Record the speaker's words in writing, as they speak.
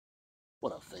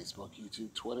What up, Facebook,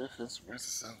 YouTube, Twitter, Instagram,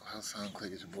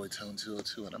 SoundCloud, it's your boy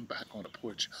Tone202, and I'm back on the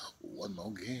porch one more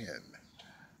again.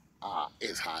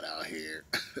 It's hot out here.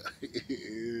 It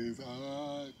is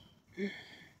hot.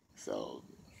 So,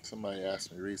 somebody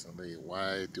asked me recently,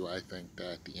 why do I think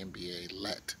that the NBA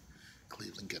let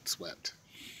Cleveland get swept?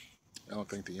 I don't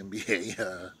think the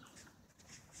NBA,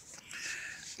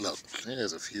 look,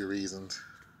 there's a few reasons.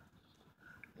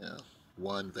 You know,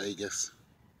 one, Vegas.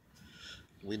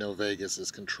 We know Vegas is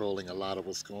controlling a lot of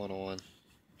what's going on.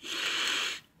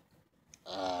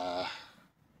 Uh,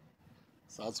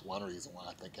 so that's one reason why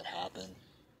I think it happened.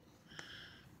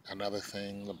 Another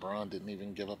thing, LeBron didn't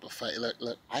even give up a fight.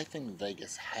 Look, I think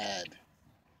Vegas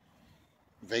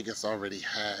already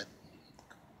had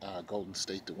Golden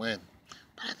State to win,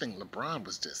 but I think LeBron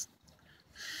was just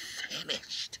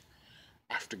finished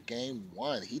after Game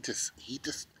 1. He just.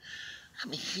 I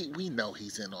mean, we know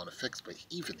he's in on a fix, but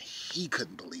even he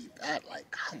couldn't believe that. Like,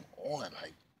 come on,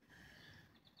 like,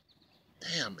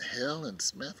 damn, Hill and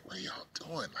Smith, what are y'all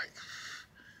doing? Like,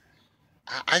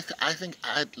 I think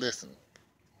listen.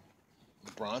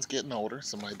 LeBron's getting older.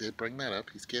 Somebody did bring that up.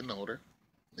 He's getting older.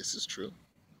 This is true.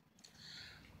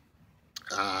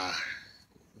 Uh,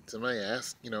 Somebody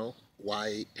asked,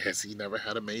 why has he never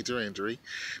had a major injury?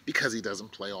 Because he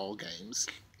doesn't play all games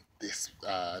this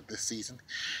season.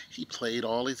 He played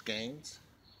all his games.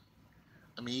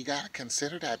 I mean, you gotta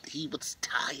consider that he was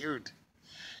tired.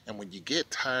 And when you get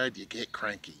tired, you get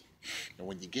cranky. And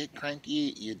when you get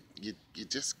cranky, you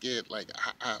just get like,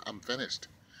 I'm finished.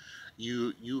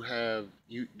 You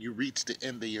reach the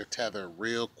end of your tether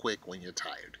real quick when you're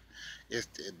tired.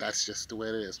 That's just the way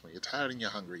it is. When you're tired and you're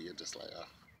hungry, you're just like, oh.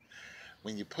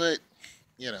 When you put,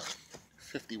 you know,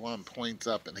 51 points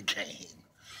up in a game,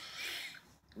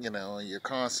 and you're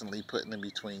constantly putting in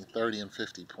between 30 and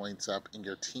 50 points up, and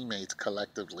your teammates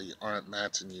collectively aren't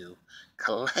matching you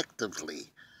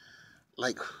collectively.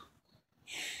 Like,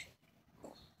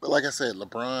 but like I said,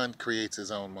 LeBron creates his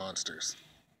own monsters.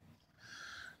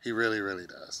 He really, really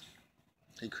does.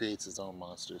 He creates his own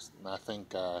monsters, and I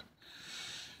think,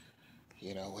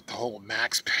 with the whole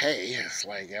max pay, it's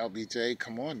like LBJ.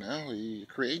 Come on now, you're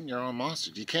creating your own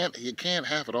monsters. You can't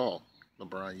have it all,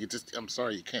 LeBron. I'm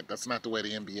sorry, you can't. That's not the way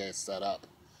the NBA is set up.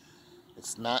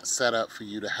 It's not set up for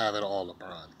you to have it all,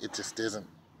 LeBron. It just isn't.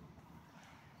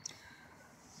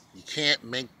 You can't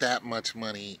make that much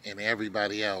money and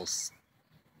everybody else,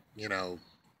 and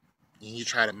you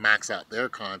try to max out their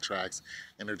contracts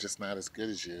and they're just not as good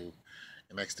as you.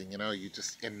 And next thing you know,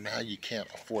 and now you can't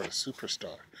afford a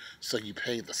superstar. So you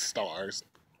pay the stars,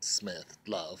 Smith,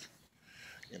 Love,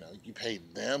 you pay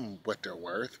them what they're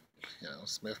worth.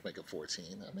 Smith making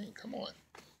 14. I mean, come on.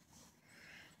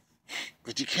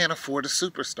 But you can't afford a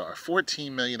superstar.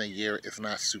 14 million a year is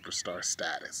not superstar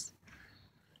status.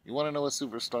 You want to know what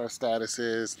superstar status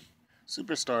is?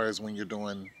 Superstar is when you're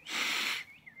doing,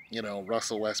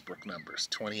 Russell Westbrook numbers,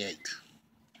 28.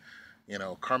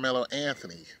 Carmelo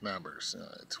Anthony numbers,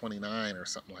 29 or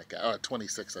something like that.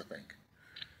 26, I think.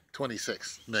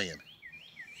 26 million.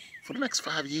 For the next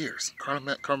 5 years,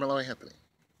 Carmelo Anthony.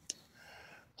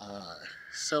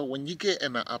 So when you get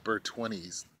in the upper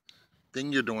 20s,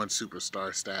 then you're doing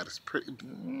superstar status.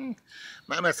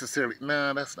 Not necessarily.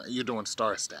 No, that's not. You're doing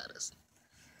star status.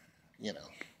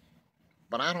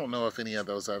 But I don't know if any of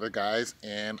those other guys,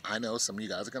 and I know some of you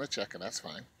guys are going to check, and that's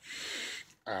fine.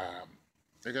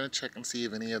 They're going to check and see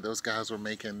if any of those guys were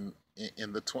making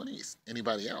in the 20s.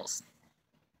 Anybody else?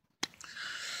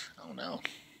 I don't know.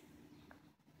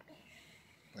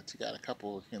 But you got a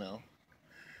couple,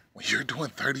 when you're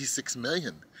doing 36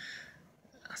 million,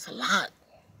 that's a lot.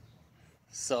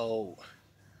 So,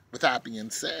 with that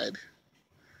being said,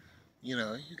 you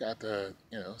got the,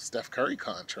 Steph Curry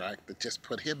contract that just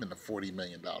put him in the $40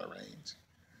 million range.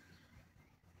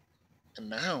 And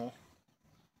now,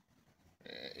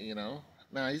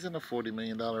 now he's in the $40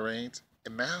 million range.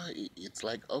 And now it's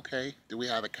like, okay, do we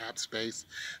have the cap space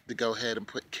to go ahead and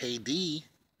put KD,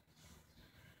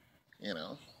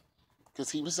 because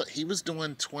he was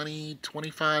doing 20,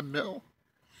 25 mil.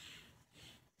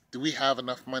 Do we have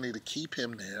enough money to keep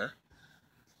him there?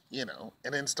 And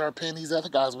then start paying these other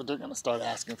guys what they're going to start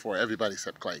asking for. Everybody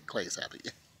except Clay. Clay's happy.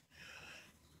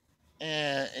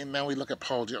 And now we look at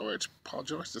Paul George. Paul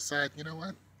George decided, you know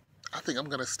what? I think I'm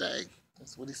going to stay.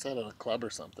 That's what he said at a club or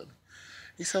something.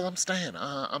 He said, I'm staying.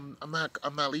 I'm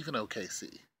not leaving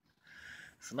OKC.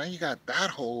 So now you got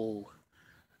that whole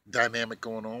dynamic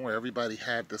going on where everybody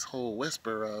had this whole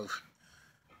whisper of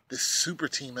this super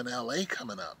team in LA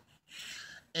coming up.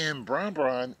 And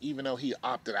Bron, even though he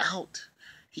opted out,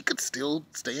 he could still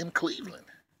stay in Cleveland.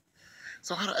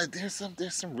 So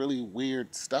there's some really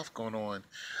weird stuff going on,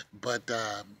 but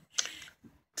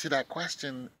to that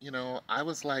question, I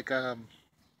was like,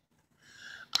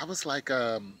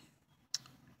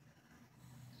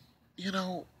 you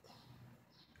know,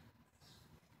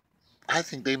 I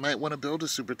think they might want to build a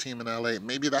super team in LA.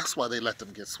 Maybe that's why they let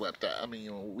them get swept out. I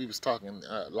mean, we was talking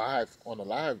live on the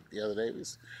live the other day. It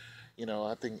was,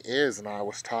 I think Iz and I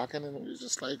was talking, and we was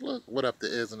just like, look, what up to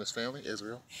Iz and his family,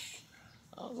 Israel.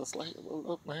 I was just like, well,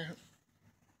 look, man,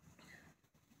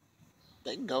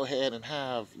 they can go ahead and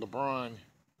have LeBron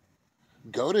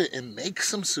go to and make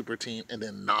some super team and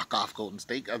then knock off Golden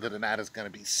State. Other than that, it's going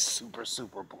to be super,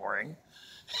 super boring.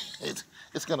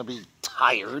 It's going to be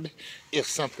tired if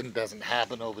something doesn't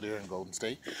happen over there in Golden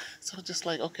State. So just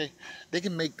like, okay, they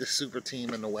can make the super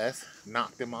team in the West,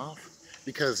 knock them off,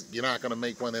 because you're not going to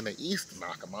make one in the East to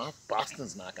knock them off.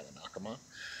 Boston's not going to knock them off.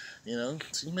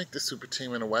 So you make the super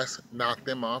team in the West, knock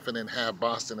them off, and then have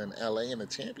Boston and LA in the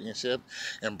championship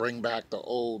and bring back the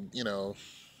old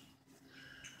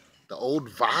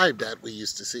vibe that we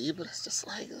used to see. But it's just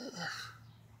like,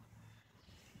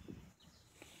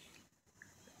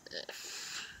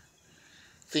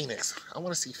 Phoenix. I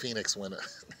want to see Phoenix win it.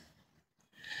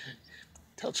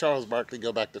 Tell Charles Barkley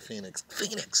go back to Phoenix.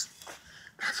 Phoenix.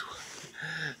 That's who,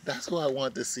 that's who I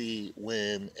want to see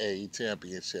win a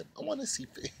championship. I want to see.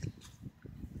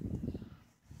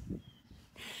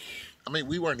 I mean,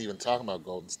 we weren't even talking about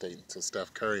Golden State until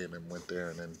Steph Curry and then went there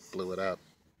and then blew it up.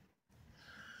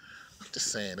 I'm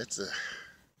just saying, it's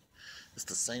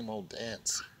the same old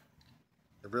dance.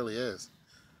 It really is.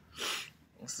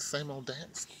 It's the same old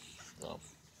dance. So,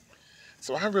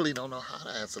 so I really don't know how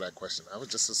to answer that question. I was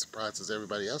just as surprised as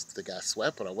everybody else that they got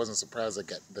swept, but I wasn't surprised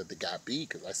that they got beat,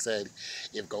 because I said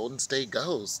if Golden State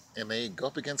goes and they go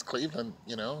up against Cleveland,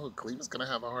 Cleveland's going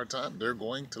to have a hard time. They're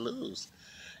going to lose.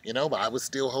 But I was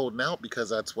still holding out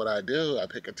because that's what I do. I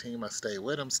pick a team, I stay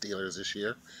with them, Steelers this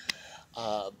year.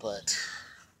 But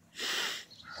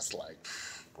I was like,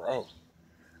 bro,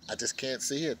 I just can't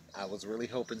see it. I was really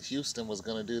hoping Houston was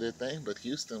going to do their thing, but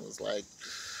Houston was like,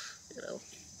 you know,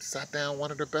 sat down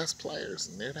one of their best players,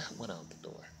 and there that went out the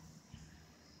door.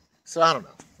 So I don't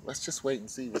know. Let's just wait and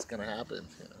see what's going to happen.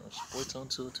 It's your boy Tone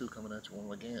 202 coming at you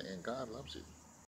one again, and God loves you.